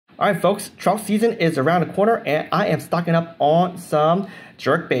Alright folks, trout season is around the corner and I am stocking up on some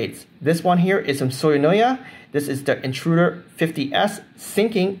jerk baits. This one here is from Tsurinoya. This is the Intruder 50S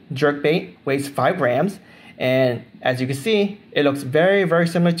sinking jerk bait, weighs 5 grams. And as you can see, it looks very, very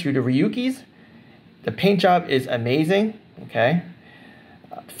similar to the Ryuki's. The paint job is amazing, okay?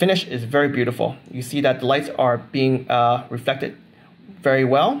 The finish is very beautiful. You see that the lights are being reflected very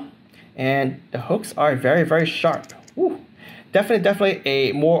well. And the hooks are very, very sharp. Woo. Definitely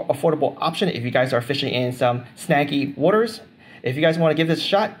a more affordable option if you guys are fishing in some snaggy waters. If you guys want to give this a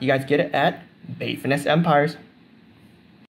shot, you guys get it at Bait Finesse Empires.